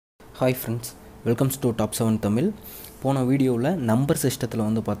Hi friends, welcome to Top 7 Tamil. போன வீடியோவில் number சிஸ்டத்தில்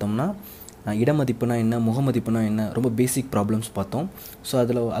வந்து பார்த்தோம்னா இடமதிப்புனா என்ன, முகமதிப்புனா என்ன, ரொம்ப பேசிக் ப்ராப்ளம்ஸ் பார்த்தோம். ஸோ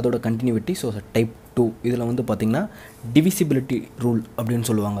அதோட கண்டினியூட்டி. ஸோ டைப் 2 இதில் வந்து பார்த்திங்கன்னா டிவிசிபிலிட்டி ரூல் அப்படின்னு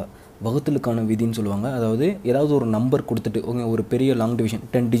சொல்லுவாங்க, வகுத்தலுக்கான விதின்னு சொல்லுவாங்க. அதாவது ஏதாவது ஒரு நம்பர் கொடுத்துட்டு ஒரு பெரிய லாங் டிவிஷன்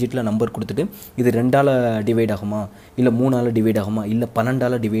 10 டிஜிட்டில் நம்பர் கொடுத்துட்டு இது 2ஆல் டிவைட் ஆகுமா, இல்லை 3ஆல் டிவைட் ஆகுமா, இல்லை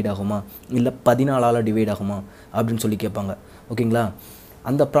 12ஆல் டிவைட் ஆகுமா, இல்லை 14ஆல் டிவைட் ஆகுமா அப்படின்னு சொல்லி கேட்பாங்க. ஓகேங்களா?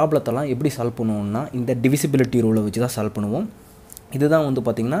 அந்த ப்ராப்ளத்தெல்லாம் எப்படி சால்வ் பண்ணுவோம்னா இந்த டிவிசிபிலிட்டி ரூலை வச்சு தான் சால்வ் பண்ணுவோம். இதுதான் வந்து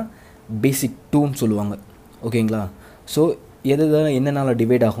பார்த்திங்கன்னா பேசிக் 2ன்னு சொல்லுவாங்க. ஓகேங்களா? ஸோ என்னென்னால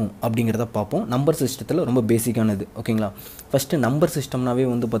டிவைட் ஆகும் அப்படிங்கிறத பார்ப்போம். நம்பர் சிஸ்டத்தில் ரொம்ப பேசிக்கானது. ஓகேங்களா? ஃபஸ்ட்டு நம்பர் சிஸ்டம்னாவே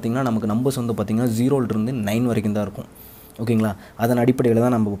வந்து பார்த்திங்கன்னா நமக்கு நம்பர்ஸ் வந்து பார்த்திங்கன்னா 0லேருந்து 9 வரைக்கும் தான் இருக்கும். ஓகேங்களா? அதன் அடிப்படையில்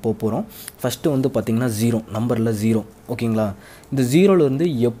தான் நம்ம போகிறோம். ஃபஸ்ட்டு வந்து பார்த்திங்கன்னா 0, நம்பரில் 0. ஓகேங்களா? இந்த 0லேருந்து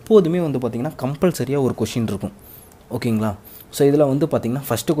எப்போதுமே வந்து பார்த்திங்கன்னா கம்பல்சரியாக ஒரு கொஷின் இருக்கும். ஓகேங்களா? ஸோ இதில் வந்து பார்த்திங்கன்னா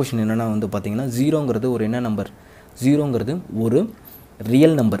ஃபஸ்ட்டு கொஷின் என்னென்னா வந்து பார்த்திங்கன்னா 0ங்கிறது ஒரு என்ன நம்பர், 0ங்கிறது ஒரு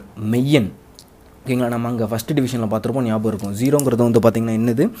ரியல் நம்பர், மெய்யன். ஓகேங்களா? நம்ம அங்கே ஃபஸ்ட்டு டிவிஷனில் பார்த்துருப்போம், ஞாபகம் இருக்கும். 0ங்கிறது வந்து பார்த்திங்கன்னா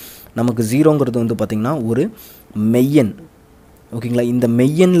என்னது, நமக்கு 0ங்கிறது வந்து பார்த்திங்கன்னா ஒரு மெய்யன். ஓகேங்களா? இந்த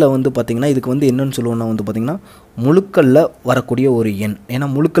மெய்யனில் வந்து பார்த்திங்கன்னா இதுக்கு வந்து என்னென்னு சொல்லுவோம்னா வந்து பார்த்திங்கன்னா முழுக்களில் வரக்கூடிய ஒரு எண். ஏன்னா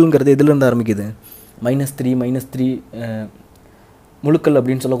முழுக்கள்ங்கிறது எதுலேருந்து ஆரம்பிக்குது, -3 முழுக்கள்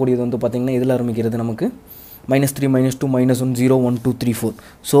அப்படின்னு சொல்லக்கூடியது வந்து பார்த்திங்கன்னா எதில் ஆரம்பிக்கிறது, நமக்கு -3 -2 -1 0 1 2 3 4.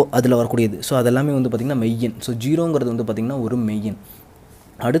 ஸோ அதில் வரக்கூடியது. ஸோ அதெல்லாமே வந்து பார்த்திங்கன்னா மெய்யன். ஸோ 0ங்கிறது வந்து பார்த்திங்கன்னா ஒரு மெய்யன்.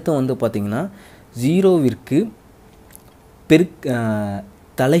 அடுத்து வந்து பார்த்திங்கன்னா 0விற்கு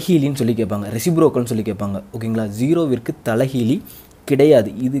தலைகீழின்னு சொல்லி கேட்பாங்க, ரெசிப்ரோக்கல்னு சொல்லி கேட்பாங்க. ஓகேங்களா? 0விற்கு தலைகீழி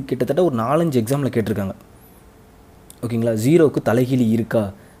கிடையாது. இது கிட்டத்தட்ட ஒரு 4-5 எக்ஸாமில் கேட்டிருக்காங்க. ஓகேங்களா? 0க்கு தலைகீழி இருக்கா,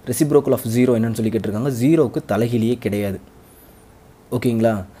 ரெசிப்ரோக்கல் ஆஃப் 0 என்னன்னு சொல்லி கேட்டிருக்காங்க. 0க்கு தலைகீழியே கிடையாது.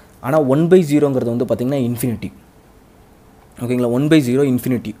 ஓகேங்களா? ஆனால் 1/0ங்கிறது வந்து பார்த்திங்கன்னா இன்ஃபினிட்டி. ஓகேங்களா? 1/0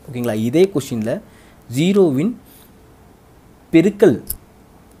 இன்ஃபினிட்டி. ஓகேங்களா? இதே கொஷினில் 0வின் பெருக்கல்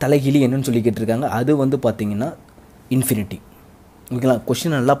தலைகீழி என்னன்னு சொல்லி கேட்டிருக்காங்க. அது வந்து பார்த்திங்கன்னா இன்ஃபினிட்டி. ஓகேங்களா?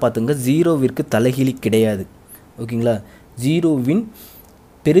 கொஷின் நல்லா பார்த்துங்க. 0விற்கு தலைகீழி கிடையாது. ஓகேங்களா? 0வின்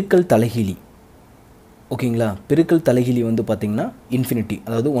பெருக்கல் தலைகீழி. ஓகேங்களா? பெருக்கல் தலைகீழி வந்து பார்த்திங்கன்னா இன்ஃபினிட்டி,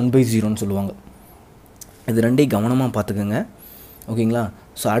 அதாவது 1/0ன்னு சொல்லுவாங்க. இது ரெண்டையும் கவனமாக பார்த்துக்கோங்க. ஓகேங்களா?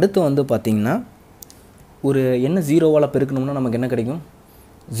 ஸோ அடுத்து வந்து பார்த்திங்கன்னா ஒரு என்ன 0வால் பெருக்கணும்னா நமக்கு என்ன கிடைக்கும்,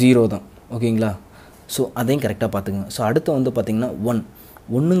 0 தான். ஓகேங்களா? ஸோ அதையும் கரெக்டாக பார்த்துக்கங்க. ஸோ அடுத்து வந்து பார்த்திங்கன்னா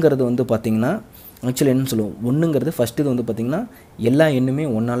 1ங்கிறது வந்து பார்த்திங்கன்னா ஆக்சுவலி என்னன்னு சொல்லுவோம், 1ங்கிறது ஃபஸ்ட்டு இது வந்து பார்த்திங்கன்னா எல்லா எண்ணுமே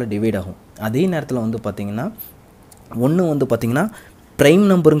 1ஆல் டிவைட் ஆகும். அதே நேரத்தில் வந்து பார்த்திங்கன்னா 1 வந்து பார்த்திங்கன்னா ப்ரைம்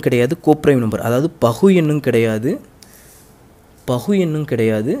நம்பரும் கிடையாது, கோப்ரைம் நம்பர், அதாவது பகு எண்ணும் கிடையாது, பகா எண்ணும்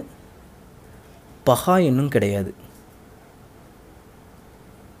கிடையாது,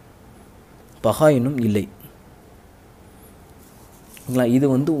 பகா எண்ணும் இல்லை. ஓகேங்களா? இது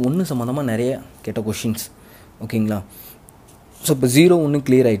வந்து 1 சம்மந்தமாக நிறைய கேட்ட கொஷின்ஸ். ஓகேங்களா? ஸோ இப்போ 0 1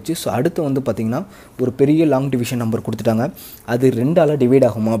 கிளியர் ஆகிடுச்சு. ஸோ அடுத்து வந்து பார்த்திங்கன்னா ஒரு பெரிய லாங் டிவிஷன் நம்பர் கொடுத்துட்டாங்க. அது 2ஆல் டிவைட்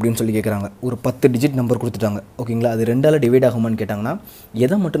ஆகுமா அப்படின்னு சொல்லி கேட்குறாங்க. ஒரு 10 டிஜிட் நம்பர் கொடுத்துட்டாங்க. ஓகேங்களா? அது 2ஆல் டிவைட் ஆகுமான்னு கேட்டாங்கன்னா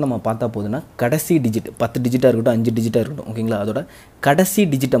எதை மட்டும் நம்ம பார்த்தா போதுன்னா கடைசி டிஜிட், 10 டிஜிட்டாக இருக்கட்டும் 5 டிஜிட்டாக இருக்கட்டும், ஓகேங்களா, அதோட கடைசி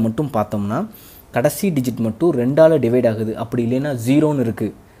டிஜிட்டை மட்டும் பார்த்தோம்னா கடைசி டிஜிட் மட்டும் 2ஆல் டிவைட் ஆகுது. அப்படி இல்லைன்னா 0ன்னு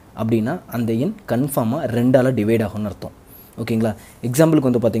இருக்குது அப்படின்னா அந்த எண் கன்ஃபார்மாக 2ஆல் டிவைட் ஆகும்னு அர்த்தம். ஓகேங்களா? எக்ஸாம்பிளுக்கு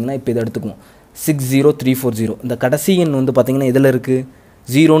வந்து பார்த்திங்கன்னா இப்போ இதை எடுத்துக்குவோம், 60340. இந்த கடைசி எண் வந்து பார்த்திங்கன்னா இதில் இருக்குது,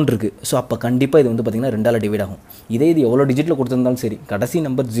 0ன்னு இருக்குது. ஸோ அப்போ கண்டிப்பாக இது வந்து பார்த்திங்கன்னா 2ஆல் டிவைட் ஆகும். இதே இது எவ்வளோ டிஜிட்டில் கொடுத்துருந்தாலும் சரி, கடைசி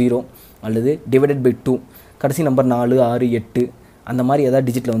நம்பர் 0 அல்லது டிவைடட் பை 2, கடைசி நம்பர் 4 6 8 அந்த மாதிரி எதாவது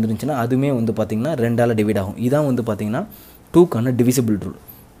டிஜிட்டில் வந்துருந்துச்சுன்னா அதுவுமே வந்து பார்த்திங்கன்னா 2ஆல் டிவைட் ஆகும். இதான் வந்து பார்த்திங்கன்னா 2க்கான டிவிசிபிள் ரூல்.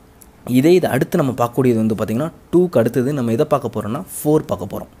 இதே இது அடுத்து நம்ம பார்க்கக்கூடியது வந்து பார்த்திங்கன்னா 2க்கு அடுத்தது நம்ம எதை பார்க்க போகிறோம்னா 4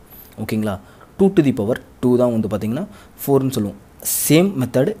 பார்க்க போகிறோம். ஓகேங்களா? 2 தான் வந்து பார்த்திங்கன்னா 4ன்னு சொல்லுவோம். Same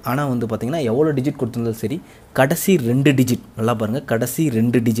method. ஆனால் வந்து பார்த்திங்கன்னா எவ்வளோ டிஜிட் கொடுத்துருந்தாலும் சரி கடைசி 2 டிஜிட், நல்லா பாருங்கள், கடைசி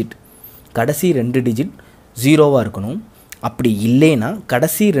 2 டிஜிட் 0வாக இருக்கணும். அப்படி இல்லைன்னா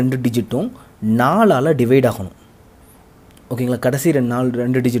கடைசி 2 டிஜிட்டும் 4ஆல் டிவைட் ஆகணும். ஓகேங்களா? கடைசி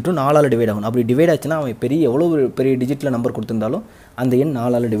 2 டிஜிட்டும் 4ஆல் டிவைட் ஆகணும். அப்படி டிவைட் ஆச்சுன்னா அவன் எவ்வளோ பெரிய டிஜிட்டில் நம்பர் கொடுத்துருந்தாலும் அந்த எண்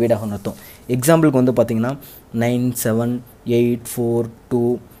 4ஆல் டிவைட் ஆகணும்னு அர்த்தம். எக்ஸாம்பிளுக்கு வந்து பார்த்திங்கன்னா 9 7 8 4 2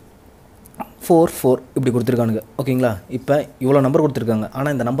 4 4 இப்படி கொடுத்துருக்கானுங்க. ஓகேங்களா? இப்போ இவ்வளோ நம்பர் கொடுத்துருக்காங்க.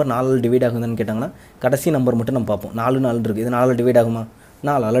 ஆனால் இந்த நம்பர் 4ஆல் டிவைட் ஆகுதுன்னு கேட்டாங்கன்னா கடைசி நம்பர் மட்டும் நம்ம பார்ப்போம். 4 4 இருக்குது, இது 4ஆல் டிவைட் ஆகுமா,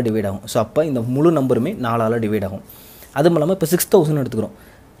 4ஆல் டிவைட் ஆகும். ஸோ அப்போ இந்த முழு நம்பருமே 4ஆல் டிவைட் ஆகும். அதுவும் இல்லாமல் இப்போ 6000 எடுத்துக்கிறோம்,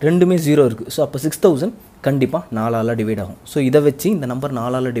 ரெண்டுமே 0 இருக்குது. ஸோ அப்போ 6000 கண்டிப்பாக 4ஆல் டிவைட் ஆகும். ஸோ இதை வச்சு இந்த நம்பர்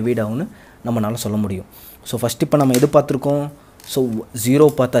 4ஆல் டிவைட் ஆகும்னு நம்மளால் சொல்ல முடியும். ஸோ ஃபஸ்ட்டு இப்போ நம்ம எது பார்த்துருக்கோம், ஸோ 0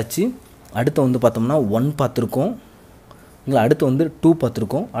 பார்த்தாச்சு. அடுத்து வந்து பார்த்தோம்னா 1 பார்த்துருக்கோம். இல்லை அடுத்து வந்து 2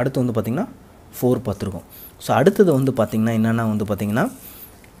 பார்த்துருக்கோம். அடுத்து வந்து பார்த்திங்கன்னா 4 பார்த்துருக்கோம். ஸோ அடுத்தது வந்து பார்த்திங்கன்னா என்னென்னா வந்து பார்த்திங்கன்னா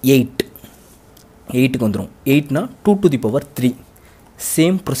 8 8க்கு வந்துடும். 8னா 2 to the power 3.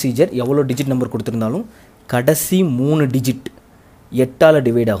 Same procedure, எவ்வளோ டிஜிட் நம்பர் கொடுத்துருந்தாலும் கடைசி 3 டிஜிட் 8ஆல்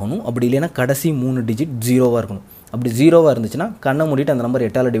டிவைட் ஆகணும். அப்படி இல்லைன்னா கடைசி 3 டிஜிட் 0வாக இருக்கணும். அப்படி 0வாக இருந்துச்சுன்னா கண்ணை மூடிட்டு அந்த நம்பர்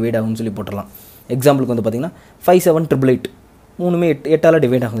 8ஆல் டிவைட் ஆகும்னு சொல்லி போட்டுடலாம். எக்ஸாம்பிளுக்கு வந்து பார்த்திங்கன்னா 5788 மூணுமே 8ஆல்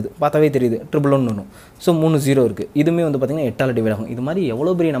டிவைட் ஆகுது. பார்த்தாவே தெரியுது 111 வரும். ஸோ 3 0 இருக்குது. இதுவுமே வந்து பார்த்திங்கன்னா 8ஆல் டிவைட் ஆகும். இது மாதிரி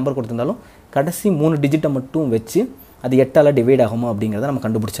எவ்வளோ பெரிய நம்பர் கொடுத்துருந்தாலும் கடைசி 3 டிஜிட்டை மட்டும் வச்சு அது 8ஆல் டிவைட் ஆகுமா அப்படிங்கிறத நம்ம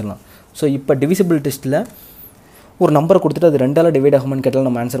கண்டுபிடிச்சிடலாம். ஸோ இப்போ டிவிசிபிள் டெஸ்ட்டில் ஒரு நம்பரை கொடுத்துட்டு அது 2ஆல் டிவைட் ஆகுமான்னு கேட்டால்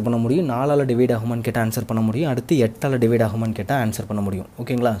நம்ம ஆன்சர் பண்ண முடியும். 4ஆல் டிவைட் ஆகுமான்னு கேட்டால் ஆன்சர் பண்ண முடியும். அடுத்து 8ஆல் டிவைட் ஆகுமான்னு கேட்டால் ஆன்சர் பண்ண முடியும்.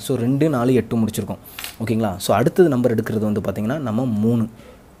 ஓகேங்களா? ஸோ 2 4 8 முடிச்சிருக்கோம். ஓகேங்களா? ஸோ அடுத்தது நம்பர் எடுக்கிறது வந்து பார்த்திங்கன்னா நம்ம 3.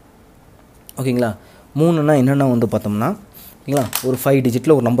 ஓகேங்களா? 3னா என்னென்னா வந்து பார்த்தோம்னா, ஓகேங்களா, ஒரு 5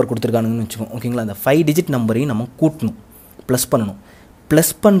 டிஜிட்டில் ஒரு நம்பர் கொடுத்துருக்கானுங்கன்னு வச்சுக்கோம். ஓகேங்களா? அந்த 5 டிஜிட் நம்பரையும் நம்ம கூட்டணும், ப்ளஸ் பண்ணணும்.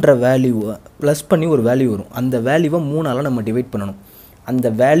 ப்ளஸ் பண்ணுற வேல்யூவை ப்ளஸ் பண்ணி ஒரு வேல்யூ வரும். அந்த வேல்யூவை 3ஆல் நம்ம டிவைட் பண்ணணும். அந்த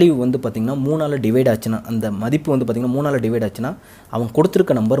வேல்யூ வந்து பார்த்திங்கன்னா 3ஆல் டிவைட் ஆச்சுன்னா, அந்த மதிப்பு வந்து பார்த்திங்கன்னா 3ஆல் டிவைட் ஆச்சுன்னா அவன்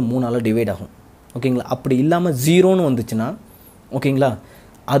கொடுத்துருக்க நம்பர் 3ஆல் டிவைட் ஆகும். ஓகேங்களா? அப்படி இல்லாமல் 0ன்னு வந்துச்சுன்னா, ஓகேங்களா,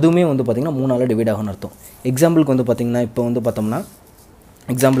 அதுவுமே வந்து பார்த்திங்கன்னா 3ஆல் டிவைட் ஆகும்னு அர்த்தம். எக்ஸாம்பிளுக்கு வந்து பார்த்திங்கன்னா இப்போ வந்து பார்த்தோம்னா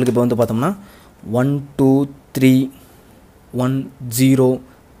 1 2 3 1 0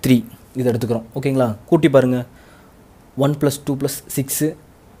 3 இதை எடுத்துக்கிறோம். ஓகேங்களா? கூட்டி பாருங்கள். 1 + 2 + 6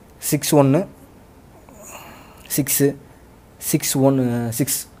 6 1 6 6 1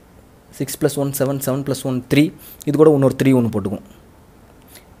 6 6 + 1 7 7 + 1 3 இது கூட இன்னொரு 3 ஒன்று போட்டுக்கும்,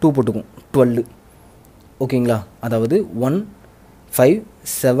 2 போட்டுக்கும், 12. ஓகேங்களா? அதாவது 1 5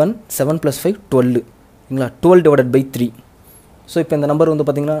 7 7 + 5 12. ஓகேங்களா? 12/3. ஸோ இப்போ இந்த நம்பர் வந்து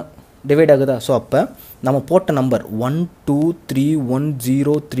பார்த்திங்கன்னா டிவைட் ஆகுதா? ஸோ அப்போ நம்ம போட்ட நம்பர் 1 2 3 1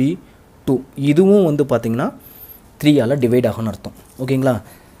 0 3 2 இதுவும் வந்து பார்த்திங்கன்னா 3ஆல் டிவைட் ஆகும்னு அர்த்தம். ஓகேங்களா?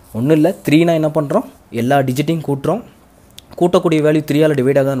 ஒன்றும் இல்லை, 3னா என்ன பண்ணுறோம், எல்லா டிஜிட்டையும் கூட்டுறோம். கூட்டக்கூடிய வேல்யூ 3ஆல்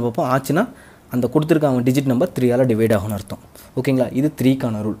டிவைட் ஆகுதுன்னு பார்ப்போம். ஆச்சுன்னா அந்த கொடுத்துருக்க அவன் டிஜிட் நம்பர் 3ஆல் டிவைட் ஆகும்னு அர்த்தம். ஓகேங்களா? இது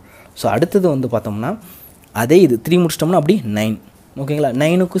 3க்கான ரூல். ஸோ அடுத்தது வந்து பார்த்தோம்னா அதே இது 3 முடிச்சிட்டோம்னா அப்படி 9. ஓகேங்களா?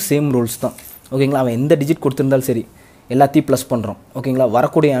 9க்கும் சேம் ரூல்ஸ் தான். ஓகேங்களா? அவன் எந்த டிஜிட் கொடுத்துருந்தாலும் சரி எல்லாத்தையும் ப்ளஸ் பண்ணுறோம். ஓகேங்களா?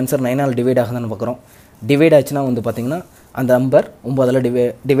 வரக்கூடிய ஆன்சர் 9ஆல் டிவைட் ஆகுதுன்னு பார்க்குறோம். டிவைட் ஆச்சுன்னா வந்து பார்த்திங்கன்னா அந்த நம்பர் 9ஆல்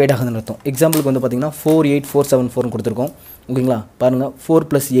டிவைட் ஆகுதுன்னு அர்த்தம். எக்ஸாம்பிளுக்கு வந்து பார்த்திங்கன்னா 4 8 4 7 4 கொடுத்துருக்கோம். ஓகேங்களா? பாருங்கள், 4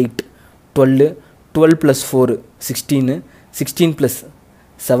 + 8 12 12 + 4 16 16 +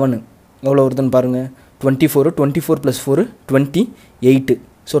 7 எவ்வளோ வருதுன்னு பாருங்கள், 24 24 + 4 28.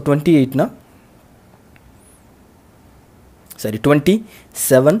 ஸோ 28னா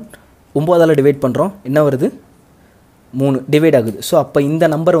 27 9ஆல் டிவைட் பண்ணுறோம். என்ன வருது, 3 டிவைட் ஆகுது. ஸோ அப்போ இந்த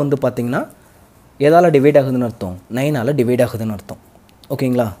நம்பர் வந்து பார்த்திங்கன்னா எதால் டிவைட் ஆகுதுன்னு அர்த்தம், 9ஆல் டிவைட் ஆகுதுன்னு அர்த்தம்.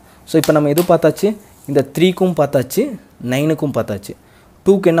 ஓகேங்களா? ஸோ இப்போ நம்ம எது பார்த்தாச்சு, இந்த 3க்கும் பார்த்தாச்சு, 9க்கும் பார்த்தாச்சு.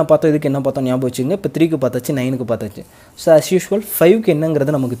 2க்கு என்ன பார்த்தோம், இதுக்கு என்ன பார்த்தோம் ஞாபகம் வச்சுங்க. இப்போ 3க்கு பார்த்தாச்சு, 9க்கு பார்த்தாச்சு. ஸோ ஆஸ் யூஷுவல் 5க்கு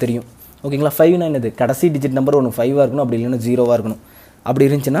என்னங்கிறது நமக்கு தெரியும். ஓகேங்களா? 5னா என்னது, கடைசி டிஜிட் நம்பர் ஒன்று 5ஆக இருக்கணும், அப்படி இல்லைன்னா 0வாக இருக்கணும். அப்படி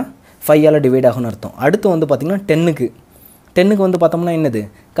இருந்துச்சுன்னா 5ஆல் டிவைட் ஆகும்னு அர்த்தம். அடுத்து வந்து பார்த்திங்கன்னா 10க்கு வந்து பார்த்தோம்னா என்னது,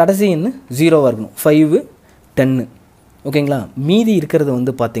 கடைசி என்ன 0வாக இருக்கணும். 5 10. ஓகேங்களா? மீதி இருக்கிறது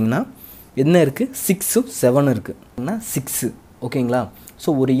வந்து பார்த்திங்கன்னா என்ன இருக்குது, 6 7 இருக்குது. 6. ஓகேங்களா? ஸோ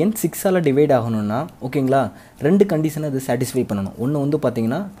ஒரு எண் 6ஆல் டிவைட் ஆகணும்னா, ஓகேங்களா, 2 கண்டிஷனை அது சாட்டிஸ்ஃபை பண்ணணும். ஒன்று வந்து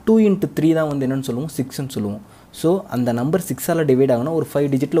பார்த்திங்கன்னா 2 × 3 தான் வந்து என்னென்னு சொல்லுவோம், 6ன்னு சொல்லுவோம். ஸோ அந்த நம்பர் 6ஆல் டிவைட் ஆகணும். ஒரு 5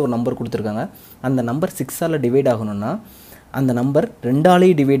 டிஜிட்டில் ஒரு நம்பர் கொடுத்துருக்காங்க. அந்த நம்பர் 6ஆல் டிவைட் ஆகணும்னா அந்த நம்பர்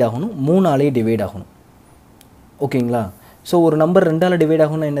 2ஆலேயும் டிவைட் ஆகணும், 3ஆலேயும் டிவைட் ஆகணும். ஓகேங்களா? ஸோ ஒரு நம்பர் 2ஆல் டிவைட்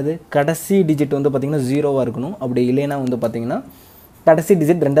ஆகணும்னா என்னது, கடைசி டிஜிட் வந்து பார்த்திங்கன்னா 0வாக இருக்கணும். அப்படி இல்லைன்னா வந்து பார்த்திங்கன்னா கடைசி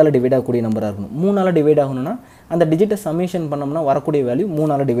டிஜிட் 2ஆல் டிவைட் ஆகக்கூடிய நம்பராக இருக்கணும். 3ஆல் டிவைட் ஆகணும்னா அந்த டிஜிட்டை சம்மேஷன் பண்ணோம்னா வரக்கூடிய வேல்யூ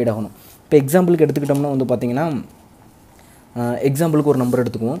 3ஆல் டிவைட் ஆகணும். இப்போ எக்ஸாம்பிளுக்கு எடுத்துக்கிட்டோம்னா வந்து பார்த்திங்கன்னா எக்ஸாம்பிளுக்கு ஒரு நம்பர்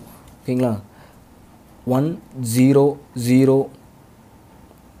எடுத்துக்குவோம். ஓகேங்களா? 1 0 0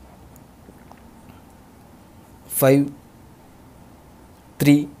 5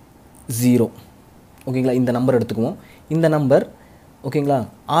 3 0. ஓகேங்களா? இந்த நம்பர் எடுத்துக்குவோம். இந்த நம்பர் ஓகேங்களா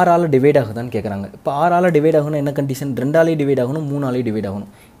 6ஆல் டிவைட் ஆகுதான்னு கேட்குறாங்க. இப்போ 6ஆல் டிவைட் ஆகணும் என்ன கண்டிஷன், 2ஆலேயும் டிவைட் ஆகணும், 3ஆலேயும் டிவைட் ஆகணும்.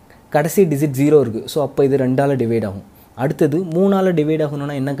 கடைசி டிஜிட் 0 இருக்குது. ஸோ அப்போ இது 2ஆல் டிவைட் ஆகும். அடுத்தது 3ஆல் டிவைட்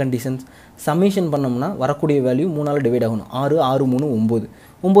ஆகணும்னா என்ன கண்டிஷன்ஸ், சம்மேஷன் பண்ணோம்னா வரக்கூடிய வேல்யூ 3ஆல் டிவைட் ஆகணும். 6 6 3 9.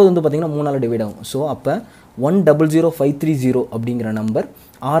 9 வந்து பார்த்திங்கன்னா 3ஆல் டிவைட் ஆகும். ஸோ அப்போ 100530 அப்படிங்கிற நம்பர்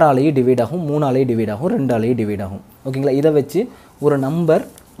 6ஆலேயும் டிவைட் ஆகும், 3ஆலேயும் டிவைட் ஆகும், 2ஆலேயும் டிவைட் ஆகும். ஓகேங்களா? இதை வச்சு ஒரு நம்பர்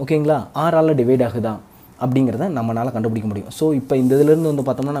ஓகேங்களா 6ஆல் டிவைட் ஆகுதா அப்படிங்கிறத நம்மளால் கண்டுபிடிக்க முடியும். ஸோ இப்போ இந்த இதிலேருந்து வந்து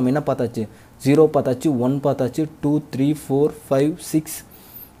பார்த்தோம்னா நம்ம என்ன பார்த்தாச்சு, 0 பார்த்தாச்சு, 1 பார்த்தாச்சு, 2 3 4 5 6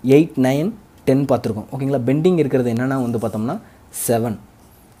 8 9 10 பார்த்துருக்கோம். ஓகேங்களா? பெண்டிங் இருக்கிறது என்னென்னா வந்து பார்த்தோம்னா 7.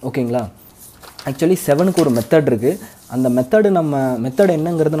 ஓகேங்களா? ஆக்சுவலி 7க்கு ஒரு மெத்தட் இருக்குது. அந்த மெத்தட்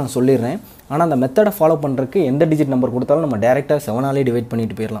என்னங்கிறது நான் சொல்லிடுறேன். ஆனால் அந்த மெத்தடை ஃபாலோ பண்ணுறதுக்கு எந்த டிஜிட் நம்பர் கொடுத்தாலும் நம்ம டேரெக்டாக 7ஆலே டிவைட்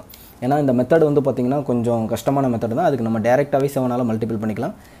பண்ணிட்டு போயிடலாம். ஏன்னா இந்த மெத்தட் வந்து பார்த்திங்கன்னா கொஞ்சம் கஷ்டமான மெத்தட் தான். அதுக்கு நம்ம டேரெக்டாகவே 7ஆல் மல்டிபிள்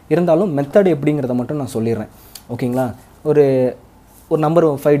பண்ணிக்கலாம். இருந்தாலும் மெத்தட் எப்படிங்கிறத மட்டும் நான் சொல்லிடுறேன். ஓகேங்களா? ஒரு நம்பர்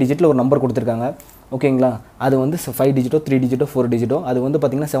 5 டிஜிட்டில் ஒரு நம்பர் கொடுத்துருக்காங்க. ஓகேங்களா? அது வந்து 5 டிஜிட்டோ 3 டிஜிட்டோ 4 டிஜிட்டோ அது வந்து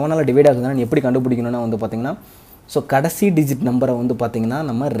பார்த்திங்கன்னா 7ஆல் டிவைட் ஆகுதுன்னு எப்படி கண்டுபிடிக்கணும்னா வந்து பார்த்திங்கன்னா, ஸோ கடைசி டிஜிட் நம்பரை வந்து பார்த்திங்கன்னா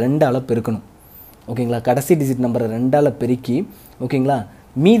நம்ம 2ஆல் பெருக்கணும். ஓகேங்களா? கடைசி டிஜிட் நம்பரை 2ஆல் பெருக்கி, ஓகேங்களா,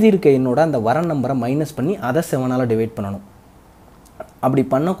 மீதி இருக்க எண்ணோட அந்த வர நம்பரை மைனஸ் பண்ணி அதை 7ஆல் டிவைட் பண்ணணும். அப்படி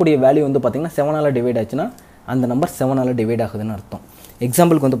பண்ணக்கூடிய வேல்யூ வந்து பார்த்திங்கன்னா 7ஆல் டிவைட் ஆச்சுன்னா அந்த நம்பர் 7ஆல் டிவைட் ஆகுதுன்னு அர்த்தம்.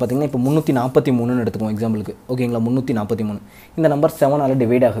 எக்ஸாம்பிளுக்கு வந்து பார்த்திங்கன்னா இப்போ 343ன்னு எடுத்துக்குவோம் எக்ஸாம்பிளுக்கு. ஓகேங்களா? 343 இந்த நம்பர் 7ஆல்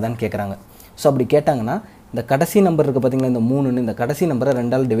டிவைட் ஆகுதான்னு கேட்குறாங்க. ஸோ அப்படி கேட்டாங்கன்னா இந்த கடைசி நம்பர் இருக்குது பார்த்திங்களா, இந்த 3ன்னு இந்த கடைசி நம்பரை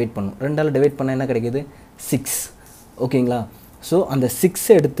 2ஆல் டிவைட் பண்ணும். 2ஆல் டிவைட் பண்ணால் என்ன கிடைக்கிது? 6. ஓகேங்களா? ஸோ அந்த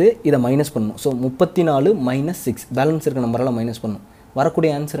 6 எடுத்து இதை மைனஸ் பண்ணணும். ஸோ 34 - 6 பேலன்ஸ் இருக்க நம்பரால் மைனஸ் பண்ணணும். வரக்கூடிய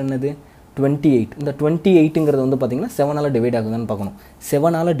ஆன்சர் என்னது? 28. இந்த 28ங்கிறது வந்து பார்த்திங்கன்னா 7ஆல் டிவைட் ஆகுதுன்னு பார்க்கணும்.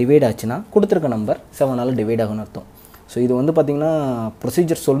 7ஆல் டிவைட் ஆச்சுன்னா கொடுத்துருக்க நம்பர் 7ஆல் டிவைட் ஆகுன்னு அர்த்தம். ஸோ இது வந்து பார்த்திங்கன்னா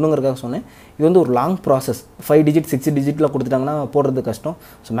ப்ரொசீஜர் சொல்லணுங்கிறதுக்காக சொன்னேன். இது வந்து ஒரு லாங் ப்ராசஸ். 5 டிஜிட் 6 டிஜிட்டில் கொடுத்துட்டாங்கன்னா போடுறது கஷ்டம்.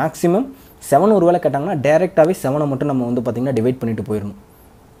 ஸோ மேக்ஸிமம் 7 ஒரு வேளை கேட்டாங்கன்னா டேரெக்டாகவே 7 மட்டும் நம்ம வந்து பார்த்திங்கன்னா டிவைட் பண்ணிட்டு போயிடணும்.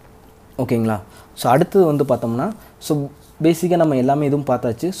 ஓகேங்களா? ஸோ அடுத்தது வந்து பார்த்தோம்னா, ஸோ பேசிக்காக நம்ம எல்லாமே இதுவும்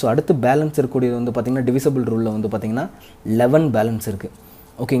பார்த்தாச்சு. ஸோ அடுத்து பேலன்ஸ் இருக்கக்கூடியது வந்து பார்த்திங்கன்னா டிவிசிபிள் ரூலில் வந்து பார்த்திங்கன்னா 11 பேலன்ஸ் இருக்குது.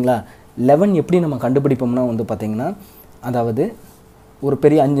 ஓகேங்களா? 11 எப்படி நம்ம கண்டுபிடிப்போம்னா வந்து பார்த்திங்கன்னா, அதாவது ஒரு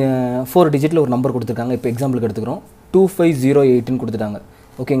பெரிய 4 டிஜிட்டில் ஒரு நம்பர் கொடுத்துருக்காங்க. இப்போ எக்ஸாம்பிளுக்கு எடுத்துக்கிறோம். 2508ன்னு கொடுத்துட்டாங்க.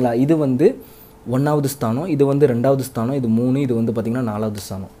 ஓகேங்களா? இது வந்து 1வது ஸ்தானம், இது வந்து 2வது ஸ்தானம், இது 3, இது வந்து பார்த்திங்கன்னா 4வது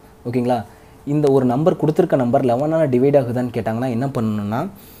ஸ்தானம். ஓகேங்களா? இந்த ஒரு நம்பர் கொடுத்துருக்க நம்பர் 11ஆல் டிவைட் ஆகுதான்னு கேட்டாங்கன்னா என்ன பண்ணணும்னா,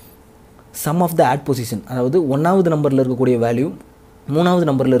 some of the odd position, அதாவது 1வது நம்பரில் இருக்கக்கூடிய வேல்யூ 3வது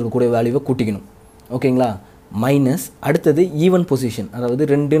நம்பரில் இருக்கக்கூடிய வேல்யூவை கூட்டிக்கணும். ஓகேங்களா? மைனஸ் அடுத்தது ஈவன் பொசிஷன், அதாவது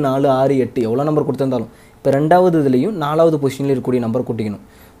 2, 4, 6, 8 எவ்வளோ நம்பர் கொடுத்துருந்தாலும் இப்போ 2வது இதுலேயும் 4வது பொசிஷனில் இருக்கக்கூடிய நம்பர் கூட்டிக்கணும்.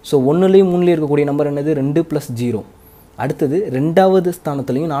 ஸோ 1லேயும் 3லேயும் இருக்கக்கூடிய நம்பர் என்னது? 2 + 0. அடுத்தது 2வது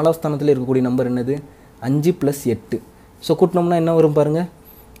ஸ்தானத்துலேயும் 4வது ஸ்தானத்தில் இருக்கக்கூடிய நம்பர் என்னது? 5 + 8. ஸோ கூட்டினோம்னா என்ன வரும் பாருங்கள்,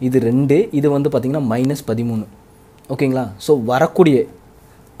 இது 2, இது வந்து பார்த்திங்கன்னா -13. ஓகேங்களா? ஸோ வரக்கூடிய,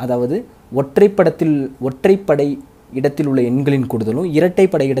 அதாவது ஒற்றைப்படை இடத்தில் உள்ள எண்களின் கூடுதலும்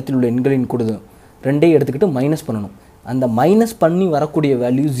இரட்டைப்படை இடத்தில் உள்ள எண்களின் கூடுதலும் ரெண்டையும் எடுத்துக்கிட்டு மைனஸ் பண்ணணும். அந்த மைனஸ் பண்ணி வரக்கூடிய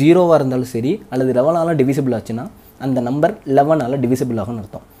வேல்யூ 0வாக இருந்தாலும் சரி, அல்லது 11ஆல் டிவிசிபிள் ஆச்சுன்னா அந்த நம்பர் 11ஆல் டிவிசிபிள் ஆகும்னு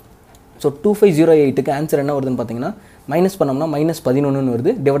அர்த்தம். ஸோ 2508க்கு ஆன்சர் என்ன வருதுன்னு பார்த்தீங்கன்னா, மைனஸ் பண்ணோம்னா -11ன்னு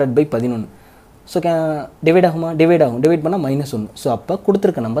வருது, /11. ஸோ டிவைட் ஆகுமா? டிவைட் ஆகும். டிவைட் பண்ணால் -1. ஸோ அப்போ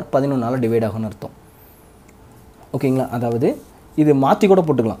கொடுத்துருக்க நம்பர் 11ஆல் டிவைட் ஆகும்னு அர்த்தம். ஓகேங்களா? அதாவது இது மாற்றி கூட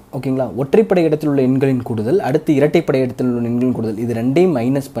போட்டுக்கலாம். ஓகேங்களா? ஒற்றைப்படை இடத்தில் உள்ள எண்களின் கூடுதல், அடுத்து இரட்டைப்படை இடத்தில் உள்ள எண்களின் கூடுதல், இது ரெண்டையும்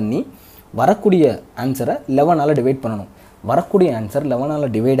மைனஸ் பண்ணி வரக்கூடிய ஆன்சரை 11ஆல் டிவைட் பண்ணணும். வரக்கூடிய ஆன்சர் 11ஆல்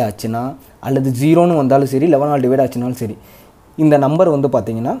டிவைட் ஆச்சுன்னா, அல்லது 0ன்னு வந்தாலும் சரி, 11ஆல் டிவைட் ஆச்சுனாலும் சரி, இந்த நம்பர் வந்து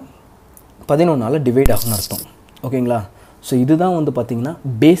பார்த்திங்கன்னா 11ஆல் டிவைட் ஆகும்னு அர்த்தம். ஓகேங்களா? ஸோ இதுதான் வந்து பார்த்திங்கன்னா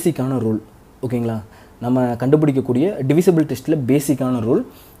பேசிக்கான ரூல். ஓகேங்களா? நம்ம கண்டுபிடிக்கக்கூடிய டிவிசிபிள் டெஸ்ட்டில் பேசிக்கான ரூல்.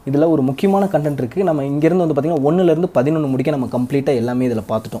 இதில் ஒரு முக்கியமான கண்டென்ட் இருக்குது. நம்ம இங்கேருந்து வந்து பார்த்திங்கன்னா 1லேருந்து 11 முடிக்க நம்ம கம்ப்ளீட்டாக எல்லாமே இதில்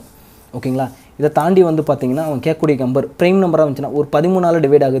பார்த்துட்டோம். ஓகேங்களா? இதை தாண்டி வந்து பார்த்திங்கன்னா அவன் கேட்கக்கூடிய நம்பர் ப்ரைம் நம்பராக வந்துச்சுன்னா ஒரு 13ஆல்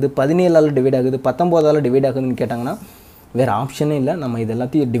டிவைட் ஆகுது, 17ஆல் டிவைட் ஆகுது, 19ஆல் டிவைட் ஆகுதுன்னு கேட்டாங்கன்னா வேறு ஆப்ஷனே இல்லை. நம்ம இது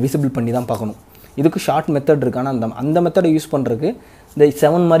எல்லாத்தையும் டிவிசிபிள் பண்ணி தான் பார்க்கணும். இதுக்கு ஷார்ட் மெத்தட் இருக்குது. ஆனால் அந்த மெத்தடை யூஸ் பண்ணுறதுக்கு இந்த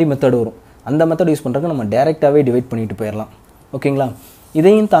 7 மாதிரி மெத்தட் வரும். அந்த மெத்தட் யூஸ் பண்ணுறதுக்கு நம்ம டேரெக்டாகவே டிவைட் பண்ணிட்டு போயிடலாம். ஓகேங்களா?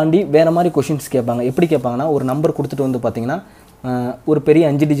 இதையும் தாண்டி வேறு மாதிரி கொஷின்ஸ் கேட்பாங்க. எப்படி கேட்பாங்கன்னா, ஒரு நம்பர் கொடுத்துட்டு வந்து பார்த்திங்கன்னா ஒரு பெரிய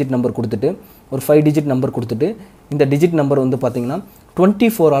 5 டிஜிட் நம்பர் கொடுத்துட்டு ஒரு 5 டிஜிட் நம்பர் கொடுத்துட்டு இந்த டிஜிட் நம்பர் வந்து பார்த்திங்கன்னா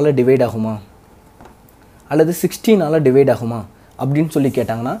 24ஆல் டிவைட் ஆகுமா அல்லது 16ஆல் டிவைட் ஆகுமா அப்படின்னு சொல்லி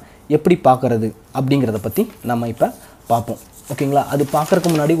கேட்டாங்கன்னா எப்படி பார்க்குறது அப்படிங்கிறத பற்றி நம்ம இப்போ பார்ப்போம். ஓகேங்களா? அது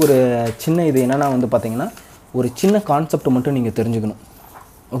பார்க்குறதுக்கு முன்னாடி ஒரு சின்ன இது என்னென்னா வந்து பார்த்திங்கன்னா ஒரு சின்ன கான்செப்ட் மட்டும் நீங்கள் தெரிஞ்சுக்கணும்.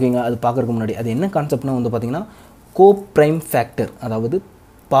 ஓகேங்களா? அது பார்க்குறதுக்கு முன்னாடி அது என்ன கான்செப்ட்னா வந்து பார்த்திங்கன்னா கோப்ரைம் ஃபேக்டர், அதாவது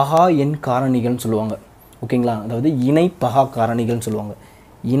பகா எண் காரணிகள்னு சொல்லுவாங்க. ஓகேங்களா? அதாவது இணை பகா காரணிகள்னு சொல்லுவாங்க.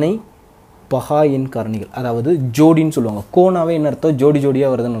 இணை பகா எண் காரணிகள், அதாவது ஜோடின்னு சொல்லுவாங்க. கோனாவே என்ன அர்த்தம்? ஜோடி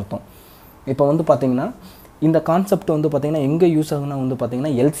ஜோடியாக வருதுன்னு அர்த்தம். இப்போ வந்து பார்த்திங்கன்னா இந்த கான்செப்ட் வந்து பார்த்திங்கன்னா எங்கே யூஸ் ஆகுனா வந்து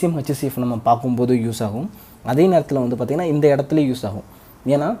பார்த்திங்கன்னா எல்சிஎம் HCF நம்ம பார்க்கும்போது யூஸ் ஆகும். அதே நேரத்தில் வந்து பார்த்திங்கன்னா இந்த இடத்துல யூஸ் ஆகும்.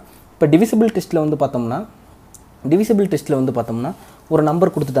 ஏன்னா இப்போ டிவிசிபிள் டெஸ்ட்டில் வந்து பார்த்தோம்னா ஒரு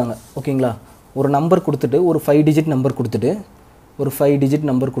நம்பர் கொடுத்துட்டாங்க. ஓகேங்களா? ஒரு நம்பர் கொடுத்துட்டு ஒரு 5 டிஜிட் நம்பர் கொடுத்துட்டு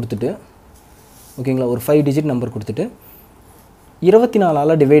ஓகேங்களா, ஒரு 5 டிஜிட் நம்பர் கொடுத்துட்டு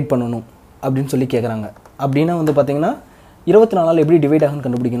 24ஆல் டிவைட் பண்ணணும் அப்படின்னு சொல்லி கேட்குறாங்க. அப்படின்னா வந்து பார்த்திங்கன்னா 24ஆல் எப்படி டிவைட் ஆகுன்னு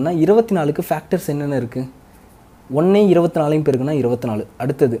கண்டுபிடிக்கணும்னா 24க்கு ஃபேக்டர்ஸ் என்னென்ன இருக்குது? 1 24 பெருக்குன்னா 24,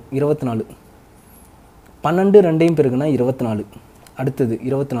 அடுத்தது 24, 12 2 பெருக்குனா 24. அடுத்தது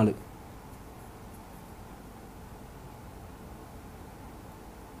 24.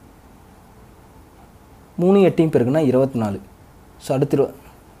 3 8 பெருக்குனா 24. ஸோ அடுத்து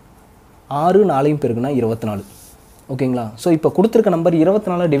 6 4 பெருக்குனா 24. ஓகேங்களா? ஸோ இப்போ கொடுத்துருக்க நம்பர்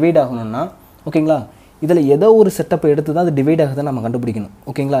 24 டிவைட் ஆகணும்னா ஓகேங்களா, இதில் ஏதோ ஒரு செட்டப்பை எடுத்து தான் அது டிவைட் ஆகுதுன்னு நம்ம கண்டுபிடிக்கணும்.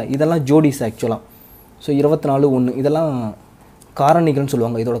 ஓகேங்களா? இதெல்லாம் ஜோடிஸ் ஆக்சுவலாக. ஸோ 24 1 இதெல்லாம் காரணிகள்னு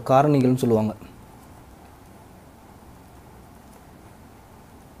சொல்லுவாங்க, இதோட காரணிகள்னு சொல்லுவாங்க.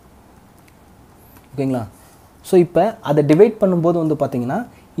 ஓகேங்களா? ஸோ இப்போ அதை டிவைட் பண்ணும்போது வந்து பார்த்திங்கன்னா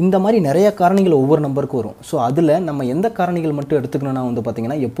இந்த மாதிரி நிறைய காரணிகள் ஒவ்வொரு நம்பருக்கு வரும். ஸோ அதில் நம்ம எந்த காரணிகள் மட்டும் எடுத்துக்கணும்னா வந்து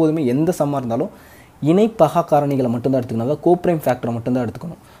பார்த்திங்கன்னா எப்போதுமே எந்த சம்மாக இருந்தாலும் இணைப்பகா காரணிகளை மட்டும்தான் எடுத்துக்கணும், அதாவது கோப்ரைம் ஃபேக்டரை மட்டும்தான்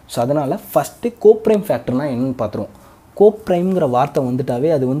எடுத்துக்கணும். ஸோ அதனால் ஃபஸ்ட்டு கோப்ரைம் ஃபேக்டர்னா என்னென்னு பார்த்துருவோம். கோப்ரைம்ங்கிற வார்த்தை வந்துட்டாவே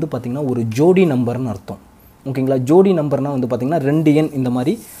அது வந்து பார்த்திங்கன்னா ஒரு ஜோடி நம்பர்னு அர்த்தம். ஓகேங்களா? ஜோடி நம்பர்னால் வந்து பார்த்திங்கன்னா 2 எண் இந்த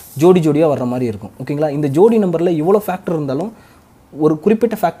மாதிரி ஜோடி ஜோடியாக வர்ற மாதிரி இருக்கும். ஓகேங்களா? இந்த ஜோடி நம்பரில் இவ்வளோ ஃபேக்டர் இருந்தாலும் ஒரு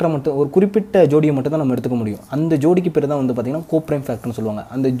குறிப்பிட்ட ஃபேக்டரை மட்டும், ஒரு குறிப்பிட்ட ஜோடியை மட்டும் தான் நம்ம எடுத்துக்க முடியும். அந்த ஜோடிக்கு பேர் தான் வந்து பார்த்திங்கன்னா கோப்ரைம் ஃபேக்டர்னு சொல்லுவாங்க.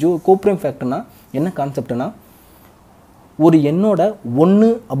 அந்த கோப்ரைம் ஃபேக்டர்னா என்ன கான்செப்ட்னா, ஒரு எண்ணோட 1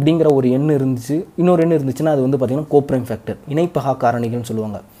 அப்படிங்கிற ஒரு எண் இருந்துச்சு, இன்னொரு எண் இருந்துச்சுன்னா அது வந்து பார்த்திங்கன்னா கோப்ரைம் ஃபேக்டர், இணைப்பகா காரணிகள்னு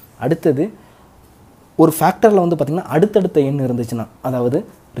சொல்லுவாங்க. அடுத்தது ஒரு ஃபேக்டரில் வந்து பார்த்திங்கன்னா அடுத்தடுத்த எண் இருந்துச்சுன்னா, அதாவது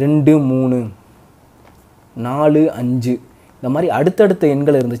 2 3 4 5 இந்த மாதிரி அடுத்தடுத்த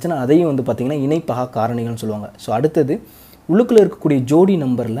எண்கள் இருந்துச்சுன்னா அதையும் வந்து பார்த்திங்கன்னா இணைப்பகா காரணிகள்னு சொல்லுவாங்க. ஸோ அடுத்தது உள்ளுக்குள்ளே இருக்கக்கூடிய ஜோடி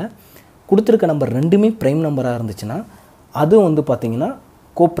நம்பரில் கொடுத்துருக்க நம்பர் ரெண்டுமே ப்ரைம் நம்பராக இருந்துச்சுன்னா அது வந்து பார்த்திங்கன்னா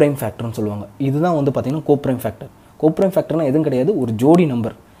கோப்ரைம் ஃபேக்டர்னு சொல்லுவாங்க. இதுதான் வந்து பார்த்திங்கன்னா கோப்ரைம் ஃபேக்டர். கோப்ரைம் ஃபேக்டர்னால் எதுவும் கிடையாது, ஒரு ஜோடி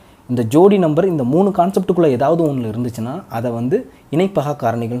நம்பர். இந்த ஜோடி நம்பர் இந்த 3 கான்செப்ட்டுக்குள்ளே ஏதாவது ஒன்று இருந்துச்சுன்னா அதை வந்து இணைப்பகா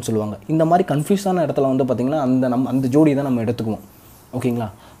காரணிகள்னு சொல்லுவாங்க. இந்த மாதிரி கன்ஃபியூஸான இடத்துல வந்து பார்த்திங்கன்னா அந்த ஜோடி தான் நம்ம எடுத்துக்குவோம். ஓகேங்களா?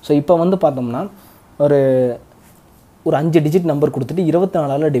 ஸோ இப்போ வந்து பார்த்தோம்னா ஒரு 5 டிஜிட் நம்பர் கொடுத்துட்டு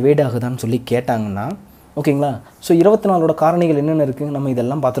 24ஆல் டிவைட் ஆகுதான்னு சொல்லி கேட்டாங்கன்னா ஓகேங்களா, ஸோ 24ஓட காரணிகள் என்னென்ன இருக்குது நம்ம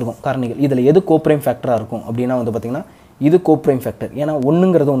இதெல்லாம் பார்த்துருக்கோம். காரணிகள் இதில் எது கோப்ரைம் ஃபேக்டராக இருக்கும் அப்படின்னா வந்து பார்த்திங்கன்னா இது கோப்ரைம் ஃபேக்டர். ஏன்னா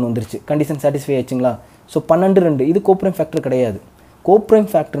 1ங்கிறது ஒன்று வந்துருச்சு, கண்டிஷன் சாட்டிஸ்ஃபை ஆச்சுங்களா. ஸோ 12 2 இது கோப்ரைம் ஃபேக்டர் கிடையாது. கோப்ரைம்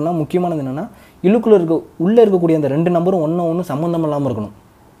ஃபேக்டர்னால் முக்கியமானது என்னென்னா உள்ளே இருக்கக்கூடிய அந்த 2 நம்பரும் ஒன்று சம்மந்தம் இல்லாமல் இருக்கணும்,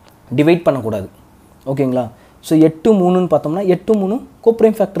 டிவைட் பண்ணக்கூடாது. ஓகேங்களா? ஸோ 8 3ன்னு பார்த்தோம்னா 8 3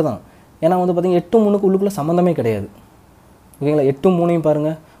 கோப்ரைம் ஃபேக்டர் தான். ஏன்னா வந்து பார்த்திங்கன்னா 8 3க்கு உள்ளுக்குள்ளே சம்மந்தமே கிடையாது. ஓகேங்களா? 8 3யும்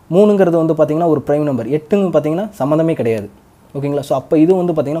பாருங்கள், 3ங்கிறது வந்து பார்த்திங்கன்னா ஒரு ப்ரைம் நம்பர், 8ங்க பார்த்திங்கன்னா சம்மந்தமே கிடையாது. ஓகேங்களா? ஸோ அப்போ இது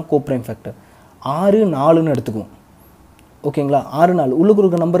வந்து பார்த்திங்கன்னா கோப்ரைம் ஃபேக்டர். 6 4ன்னு எடுத்துக்குவோம். ஓகேங்களா? 6 4 உள்ளுக்கு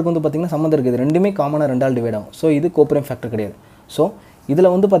இருக்க நம்பருக்கு வந்து பார்த்திங்கன்னா சம்மந்தம் இருக்குது, ரெண்டுமே காமனாக 2ஆல் டிவைட் ஆகும். ஸோ இது கோப்ரைம் ஃபேக்டர் கிடையாது. ஸோ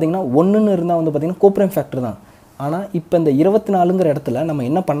இதில் வந்து பார்த்திங்கன்னா 1ன்னு இருந்தால் வந்து பார்த்திங்கன்னா கோப்ரைம் ஃபேக்டர் தான். ஆனால் இப்போ இந்த 24ங்கிற இடத்துல நம்ம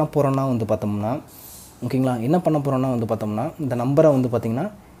என்ன பண்ண போகிறோன்னா வந்து பார்த்தோம்னா ஓகேங்களா, என்ன பண்ண போகிறோன்னா வந்து பார்த்தோம்னா இந்த நம்பரை வந்து பார்த்திங்கன்னா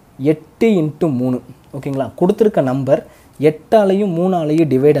 8 × 3 ஓகேங்களா, கொடுத்துருக்க நம்பர் 8ஆலையும் 3ஆலையும்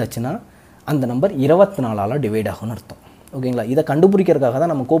டிவைட் ஆச்சுன்னா அந்த நம்பர் 24ஆல் டிவைட் ஆகும்னு அர்த்தம். ஓகேங்களா? இதை கண்டுபிடிக்கிறதுக்காக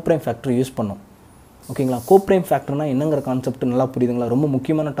தான் நம்ம கோப்ரைம் ஃபேக்டர் யூஸ் பண்ணோம். ஓகேங்களா? கோப்ரைம் ஃபேக்டர்னா என்னங்கிற கான்செப்ட் நல்லா புரியுதுங்களா? ரொம்ப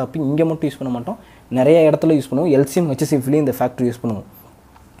முக்கியமான டாபிக். இங்கே மட்டும் யூஸ் பண்ண மாட்டோம், நிறைய இடத்துல யூஸ் பண்ணுவோம். எல்சிஎம் ஹெச்சிஎஃப்லேயும் இந்த ஃபேக்டர் யூஸ் பண்ணுவோம்.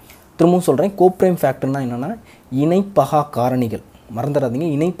 திரும்பவும் சொல்கிறேன், கோப்ரைம் ஃபேக்டர்னால் என்னென்னா இணைப்பகா காரணிகள். மறந்துடாதீங்க,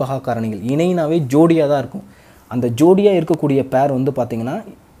 இணைப்பகா காரணிகள். இணைனாவே ஜோடியாக தான் இருக்கும். அந்த ஜோடியாக இருக்கக்கூடிய பேர் வந்து பார்த்திங்கன்னா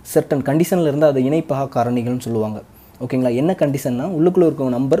சர்டன் கண்டிஷனில் இருந்தால் அது இணைப்பகா காரணிகள்னு சொல்லுவாங்க. ஓகேங்களா? என்ன கண்டிஷன்னா உள்ளுக்குள்ளே இருக்க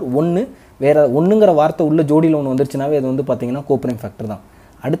நம்பர் 1 வேறு 1ங்கிற வார்த்தை உள்ள ஜோடியில் ஒன்று வந்துருச்சுனாவே அது வந்து பார்த்திங்கன்னா கோப்ரைம் ஃபேக்டர் தான்.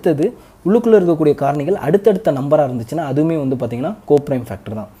 அடுத்தது உள்ளுக்குள்ளே இருக்கக்கூடிய காரணிகள் அடுத்தடுத்த நம்பராக இருந்துச்சுன்னா அதுவுமே வந்து பார்த்திங்கன்னா கோப்ரைம்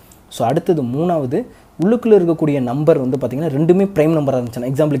ஃபேக்டர் தான். ஸோ அடுத்தது 3வது உள்ளுக்குள்ளே இருக்கக்கூடிய நம்பர் வந்து பார்த்திங்கன்னா ரெண்டுமே ப்ரைம் நம்பராக இருந்துச்சுன்னா,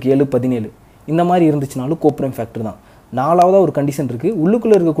 எக்ஸாம்பிளுக்கு 7 17 இந்த மாதிரி இருந்துச்சுனாலும் கோப்ரைம் ஃபேக்டர் தான். 4ஆவதாக ஒரு கண்டிஷன் இருக்குது,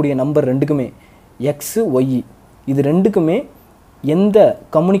 உள்ளுக்குள்ளே இருக்கக்கூடிய நம்பர் ரெண்டுக்குமே எக்ஸ் ஒய் இது ரெண்டுக்குமே எந்த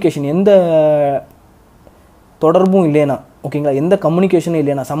கம்யூனிகேஷன் எந்த தொடர்பும் இல்லைனா ஓகேங்களா, எந்த கம்யூனிகேஷனும்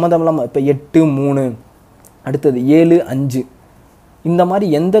இல்லைனா சம்மந்தம் இல்லாமல் இப்போ 8 3 அடுத்தது 7 5 இந்த மாதிரி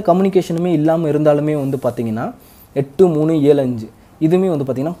எந்த கம்யூனிகேஷனுமே இல்லாமல் இருந்தாலுமே வந்து பார்த்திங்கன்னா 8 3 7 5 இதுவுமே வந்து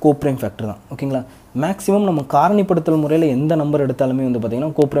பார்த்திங்கன்னா கோப்ரைம் ஃபேக்டர் தான். ஓகேங்களா? மேக்ஸிமம் நம்ம காரணிப்படுத்தல் முறையில் எந்த நம்பர் எடுத்தாலுமே வந்து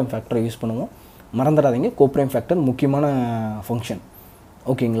பார்த்திங்கன்னா கோப்ரைம் ஃபேக்டரை யூஸ் பண்ணுவோம். மறந்துடாதீங்க, கோப்ரைம் ஃபேக்டர் முக்கியமான ஃபங்க்ஷன்.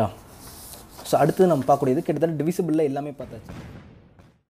 ஓகேங்களா? ஸோ அடுத்தது நம்ம பார்க்கக்கூடியது கிட்டத்தட்ட டிவிசிபிளில் எல்லாமே பார்த்தாச்சு.